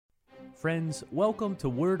Friends, welcome to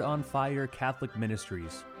Word on Fire Catholic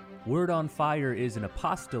Ministries. Word on Fire is an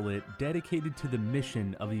apostolate dedicated to the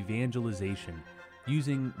mission of evangelization,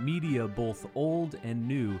 using media both old and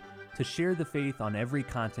new to share the faith on every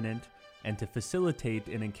continent and to facilitate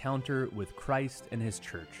an encounter with Christ and His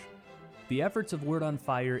Church. The efforts of Word on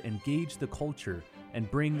Fire engage the culture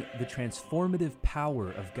and bring the transformative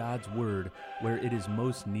power of God's Word where it is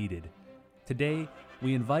most needed. Today,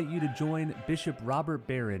 we invite you to join Bishop Robert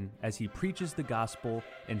Barron as he preaches the gospel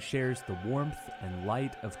and shares the warmth and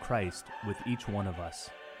light of Christ with each one of us.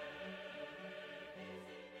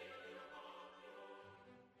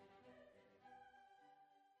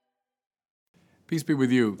 Peace be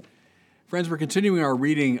with you. Friends, we're continuing our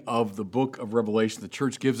reading of the book of Revelation. The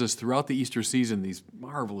church gives us throughout the Easter season these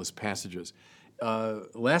marvelous passages.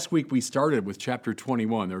 Last week we started with chapter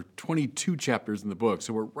 21. There are 22 chapters in the book,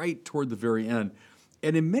 so we're right toward the very end.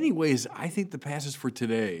 And in many ways, I think the passage for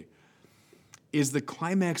today is the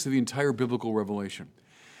climax of the entire biblical revelation.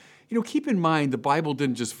 You know, keep in mind, the Bible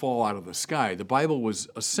didn't just fall out of the sky. The Bible was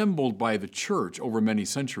assembled by the church over many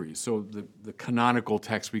centuries. So the canonical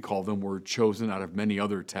texts, we call them, were chosen out of many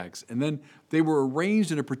other texts. And then they were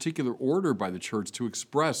arranged in a particular order by the church to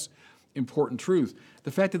express important truth.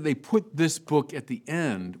 The fact that they put this book at the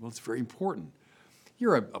end, well, it's very important.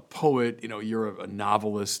 You're a poet, you're a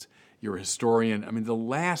novelist, you're a historian. I mean, the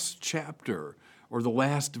last chapter or the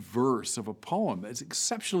last verse of a poem is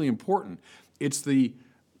exceptionally important. It's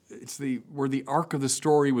where the arc of the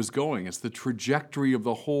story was going. It's the trajectory of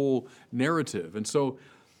the whole narrative. And so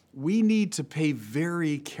we need to pay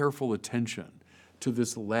very careful attention to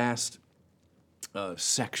this last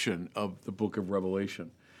section of the book of Revelation.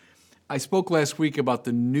 I spoke last week about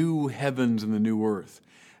the new heavens and the new earth.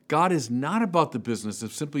 God is not about the business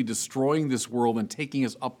of simply destroying this world and taking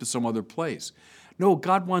us up to some other place. No,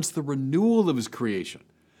 God wants the renewal of His creation.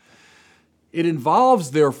 It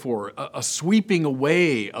involves, therefore, a sweeping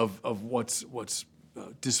away of what's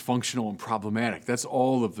dysfunctional and problematic. That's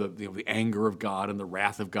all of the anger of God and the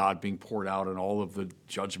wrath of God being poured out and all of the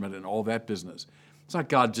judgment and all that business. It's not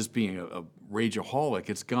God just being a rageaholic.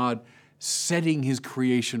 It's God setting His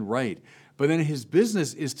creation right. But then His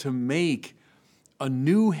business is to make a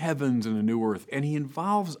new heavens and a new earth, and He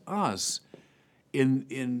involves us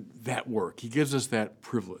in that work. He gives us that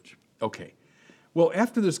privilege. Okay. Well,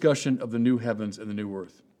 after the discussion of the new heavens and the new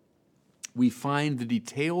earth, we find the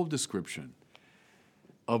detailed description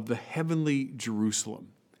of the heavenly Jerusalem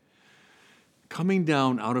coming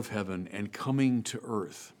down out of heaven and coming to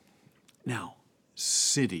earth. Now,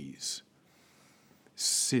 cities.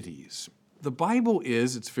 The Bible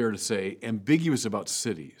is, it's fair to say, ambiguous about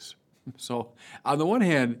cities. So, on the one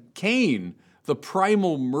hand, Cain, the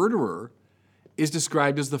primal murderer, is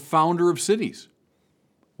described as the founder of cities.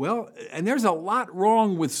 Well, and there's a lot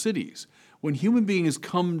wrong with cities. When human beings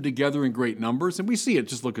come together in great numbers, and we see it,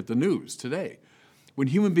 just look at the news today. When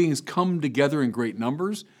human beings come together in great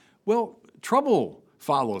numbers, well, trouble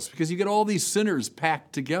follows because you get all these sinners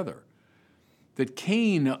packed together. That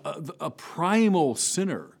Cain, a primal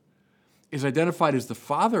sinner, is identified as the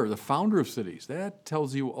founder of cities. That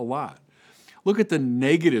tells you a lot. Look at the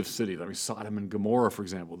negative cities. I mean, Sodom and Gomorrah, for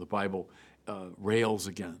example, the Bible rails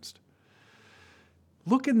against.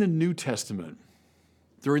 Look in the New Testament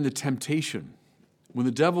during the temptation, when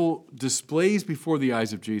the devil displays before the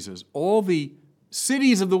eyes of Jesus all the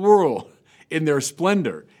cities of the world in their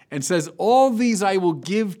splendor and says, all these I will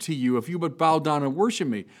give to you if you but bow down and worship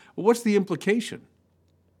me. Well, what's the implication?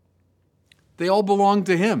 They all belong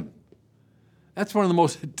to him. That's one of the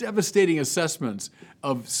most devastating assessments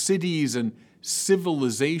of cities and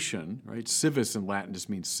civilization, right? Civis in Latin just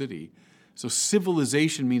means city. So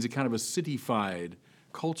civilization means a kind of a cityfied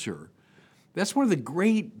culture. That's one of the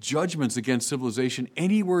great judgments against civilization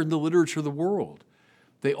anywhere in the literature of the world.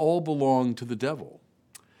 They all belong to the devil.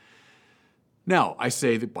 Now, I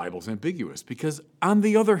say the Bible's ambiguous because, on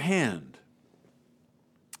the other hand,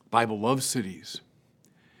 the Bible loves cities,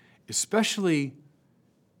 especially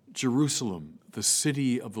Jerusalem, the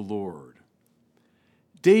city of the Lord.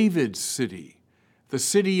 David's city, the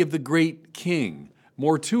city of the great king.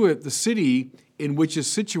 More to it, the city in which is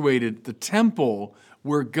situated the temple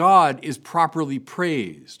where God is properly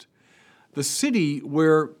praised. The city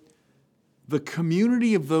where the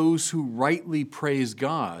community of those who rightly praise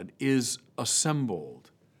God is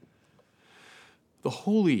assembled. The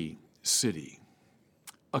holy city,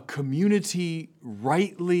 a community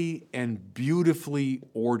rightly and beautifully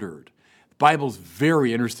ordered. The Bible's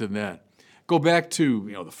very interested in that. Go back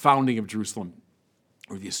to the founding of Jerusalem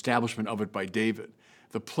or the establishment of it by David,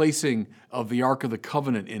 the placing of the Ark of the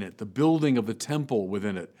Covenant in it, the building of the temple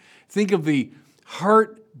within it. Think of the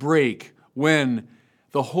heart heartbreak when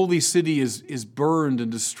the holy city is burned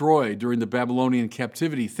and destroyed during the Babylonian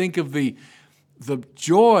captivity. Think of the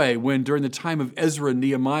joy when during the time of Ezra and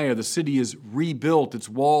Nehemiah, the city is rebuilt, its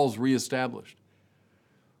walls reestablished.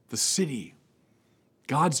 The city,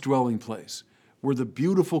 God's dwelling place, where the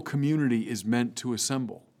beautiful community is meant to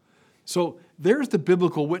assemble. So there's the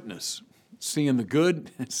biblical witness, seeing the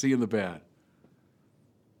good and seeing the bad.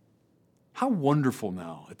 How wonderful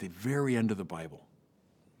now, at the very end of the Bible,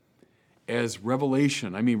 as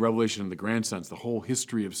Revelation in the grand sense, the whole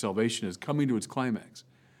history of salvation is coming to its climax.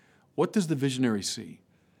 What does the visionary see?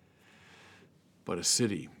 But a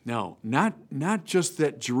city. Now, not just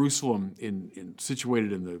that Jerusalem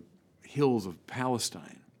situated in the hills of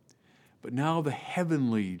Palestine, but now the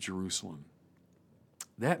heavenly Jerusalem.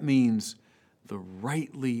 That means the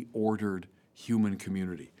rightly ordered human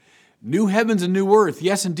community. New heavens and new earth.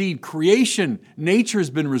 Yes, indeed, creation, nature has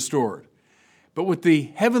been restored. But with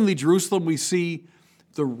the heavenly Jerusalem, we see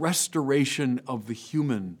the restoration of the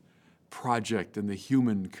human project and the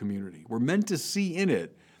human community. We're meant to see in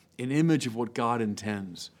it an image of what God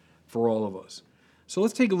intends for all of us. So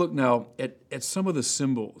let's take a look now at some of the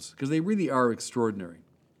symbols, because they really are extraordinary.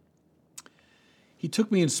 He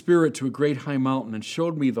took me in spirit to a great high mountain and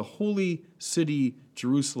showed me the holy city,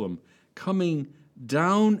 Jerusalem, coming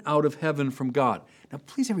down out of heaven from God. Now,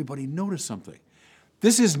 please, everybody, notice something.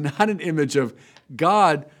 This is not an image of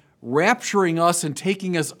God rapturing us and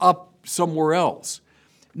taking us up somewhere else.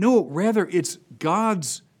 No, rather, it's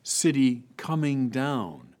God's city coming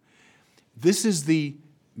down. This is the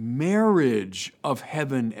marriage of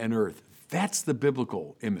heaven and earth. That's the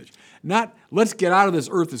biblical image. Not, let's get out of this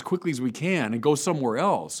earth as quickly as we can and go somewhere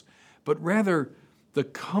else, but rather the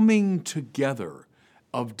coming together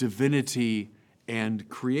of divinity and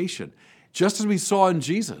creation. Just as we saw in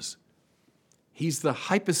Jesus, he's the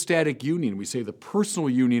hypostatic union, we say the personal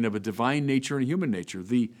union of a divine nature and a human nature,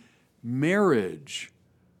 the marriage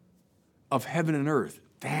of heaven and earth.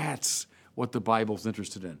 That's what the Bible's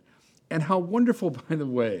interested in. And how wonderful, by the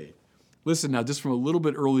way. Listen now, just from a little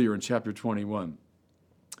bit earlier in chapter 21.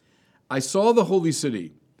 I saw the holy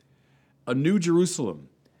city, a new Jerusalem,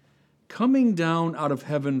 coming down out of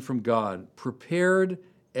heaven from God, prepared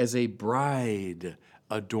as a bride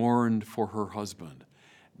adorned for her husband.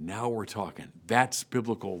 Now we're talking. That's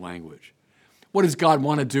biblical language. What does God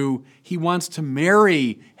want to do? He wants to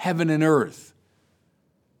marry heaven and earth.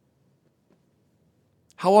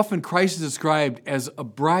 How often Christ is described as a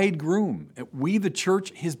bridegroom. We, the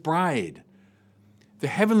church, his bride. The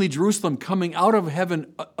heavenly Jerusalem coming out of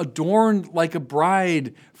heaven, adorned like a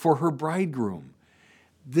bride for her bridegroom.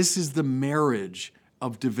 This is the marriage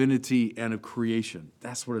of divinity and of creation.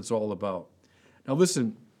 That's what it's all about. Now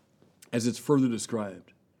listen, as it's further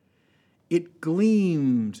described. It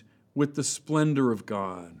gleamed with the splendor of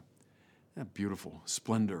God. That beautiful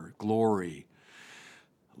splendor, glory,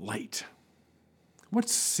 light.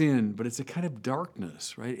 What's sin? But it's a kind of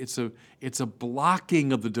darkness, right? It's a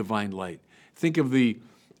blocking of the divine light. Think of the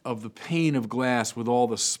pane of glass with all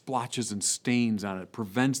the splotches and stains on it.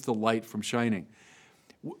 Prevents the light from shining.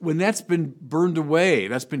 When that's been burned away,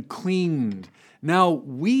 that's been cleaned, now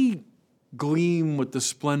we gleam with the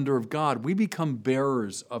splendor of God. We become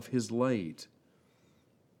bearers of his light.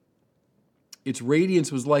 Its radiance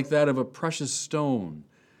was like that of a precious stone,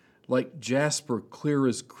 like jasper, clear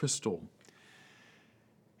as crystal.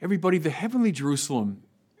 Everybody, the heavenly Jerusalem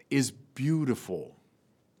is beautiful.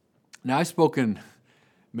 Now, I've spoken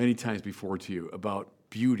many times before to you about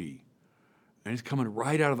beauty, and it's coming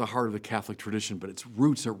right out of the heart of the Catholic tradition, but its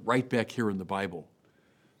roots are right back here in the Bible.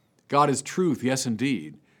 God is truth, yes,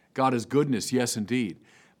 indeed. God is goodness, yes, indeed.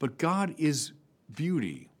 But God is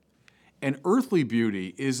beauty. And earthly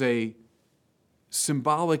beauty is a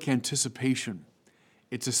symbolic anticipation.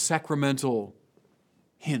 It's a sacramental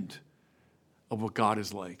hint of what God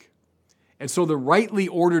is like. And so the rightly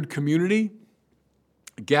ordered community,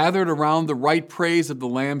 gathered around the right praise of the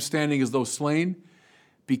Lamb standing as though slain,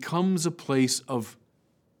 becomes a place of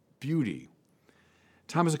beauty.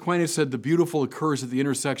 Thomas Aquinas said the beautiful occurs at the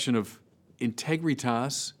intersection of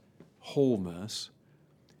integritas, wholeness,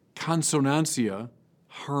 consonantia,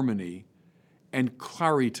 harmony, and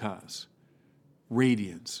claritas,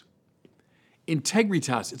 radiance.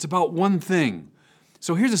 Integritas, it's about one thing.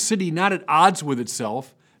 So here's a city not at odds with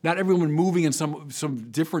itself, not everyone moving in some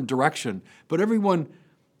different direction, but everyone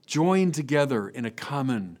joined together in a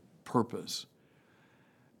common purpose.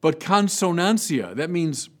 But consonantia, that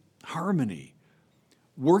means harmony,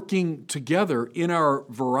 working together in our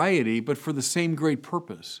variety, but for the same great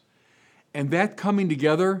purpose. And that coming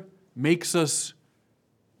together makes us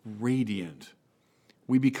radiant.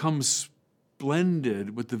 We become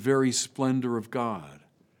blended with the very splendor of God.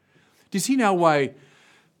 Do you see now why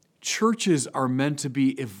churches are meant to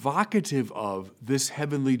be evocative of this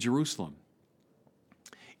heavenly Jerusalem?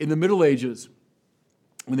 In the Middle Ages,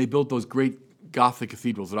 when they built those great Gothic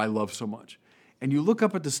cathedrals that I love so much, and you look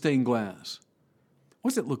up at the stained glass,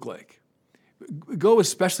 what does it look like? Go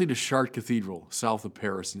especially to Chartres Cathedral, south of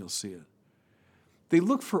Paris, and you'll see it. They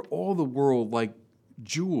look for all the world like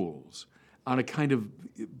jewels on a kind of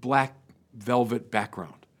black velvet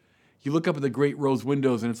background. You look up at the great rose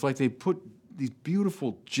windows, and it's like they put these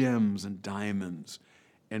beautiful gems and diamonds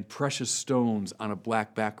and precious stones on a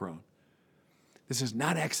black background. This is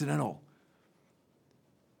not accidental.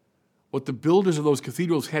 What the builders of those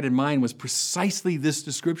cathedrals had in mind was precisely this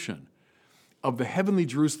description of the heavenly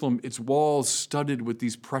Jerusalem, its walls studded with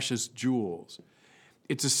these precious jewels.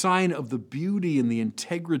 It's a sign of the beauty and the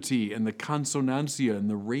integrity and the consonantia and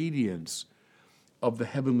the radiance of the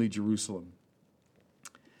heavenly Jerusalem.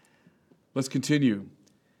 Let's continue.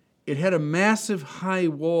 It had a massive high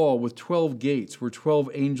wall with 12 gates where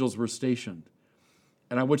 12 angels were stationed,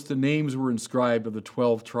 and on which the names were inscribed of the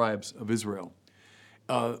 12 tribes of Israel.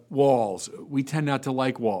 Walls. We tend not to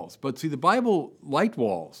like walls, but see, the Bible liked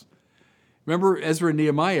walls. Remember Ezra and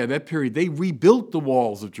Nehemiah, that period, they rebuilt the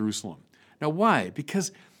walls of Jerusalem. Now, why?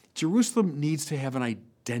 Because Jerusalem needs to have an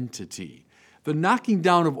identity. The knocking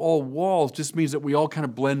down of all walls just means that we all kind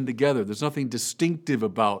of blend together. There's nothing distinctive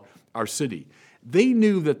about our city. They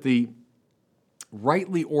knew that the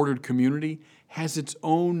rightly ordered community has its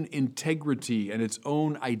own integrity and its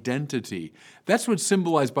own identity. That's what's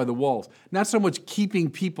symbolized by the walls. Not so much keeping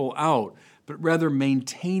people out, but rather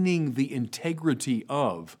maintaining the integrity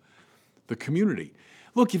of the community.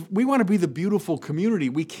 Look, if we want to be the beautiful community,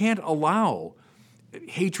 we can't allow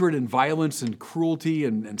hatred and violence and cruelty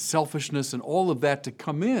and selfishness and all of that to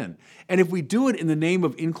come in. And if we do it in the name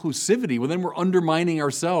of inclusivity, well, then we're undermining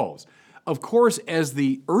ourselves. Of course, as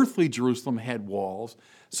the earthly Jerusalem had walls,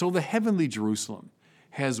 so the heavenly Jerusalem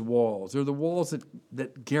has walls. They're the walls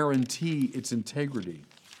that guarantee its integrity.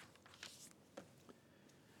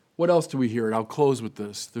 What else do we hear? And I'll close with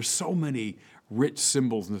this. There's so many rich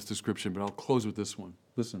symbols in this description, but I'll close with this one.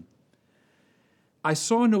 Listen. I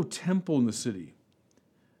saw no temple in the city,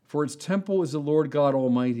 for its temple is the Lord God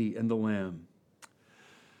Almighty and the Lamb.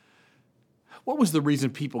 What was the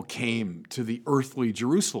reason people came to the earthly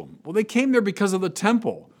Jerusalem? Well, they came there because of the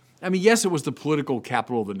temple. I mean, yes, it was the political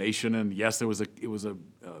capital of the nation, and yes, it was a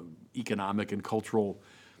economic and cultural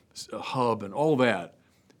hub and all that.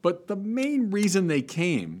 But the main reason they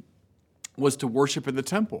came was to worship in the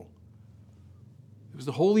temple. It was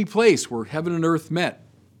the holy place where heaven and earth met.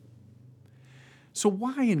 So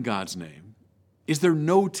why, in God's name, is there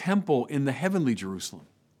no temple in the heavenly Jerusalem?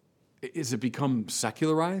 Is it become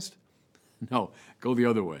secularized? No, go the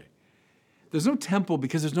other way. There's no temple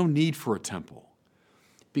because there's no need for a temple.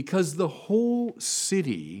 Because the whole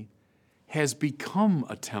city has become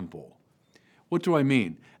a temple. What do I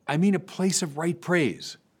mean? I mean a place of right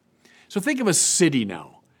praise. So think of a city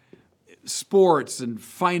now. Sports and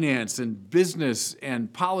finance and business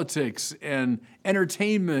and politics and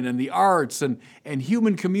entertainment and the arts and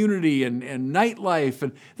human community and nightlife.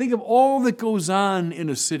 And think of all that goes on in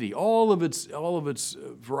a city, all of its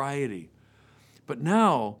variety. But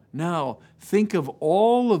now think of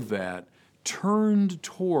all of that turned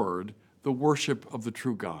toward the worship of the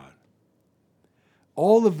true God.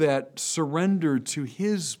 All of that surrendered to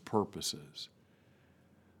His purposes.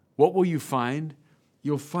 What will you find?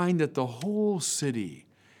 You'll find that the whole city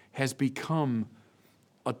has become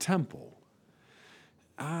a temple.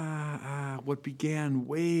 What began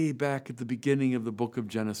way back at the beginning of the book of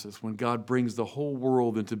Genesis, when God brings the whole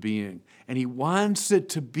world into being, and He wants it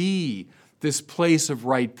to be this place of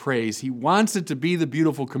right praise. He wants it to be the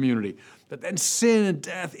beautiful community. But then sin and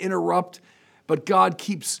death interrupt, but God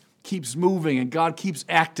keeps moving and God keeps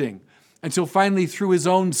acting. Until finally, through His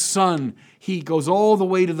own Son, He goes all the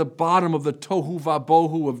way to the bottom of the tohu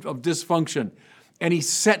vabohu of dysfunction, and He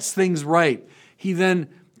sets things right. He then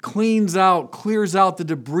clears out the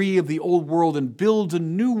debris of the old world and builds a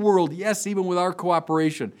new world, yes, even with our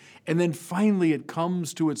cooperation. And then finally, it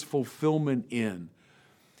comes to its fulfillment in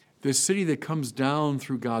this city that comes down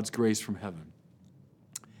through God's grace from heaven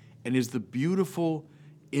and is the beautiful,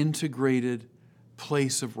 integrated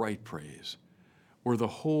place of right praise, where the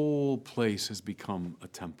whole place has become a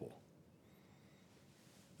temple.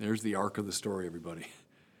 There's the arc of the story, everybody.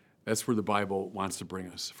 That's where the Bible wants to bring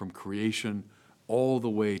us, from creation all the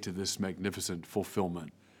way to this magnificent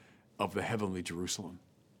fulfillment of the heavenly Jerusalem.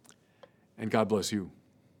 And God bless you.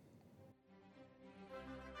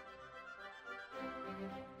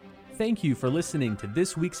 thank you for listening to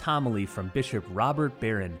this week's homily from Bishop Robert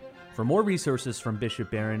Barron. For more resources from Bishop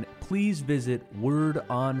Barron, please visit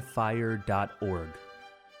wordonfire.org.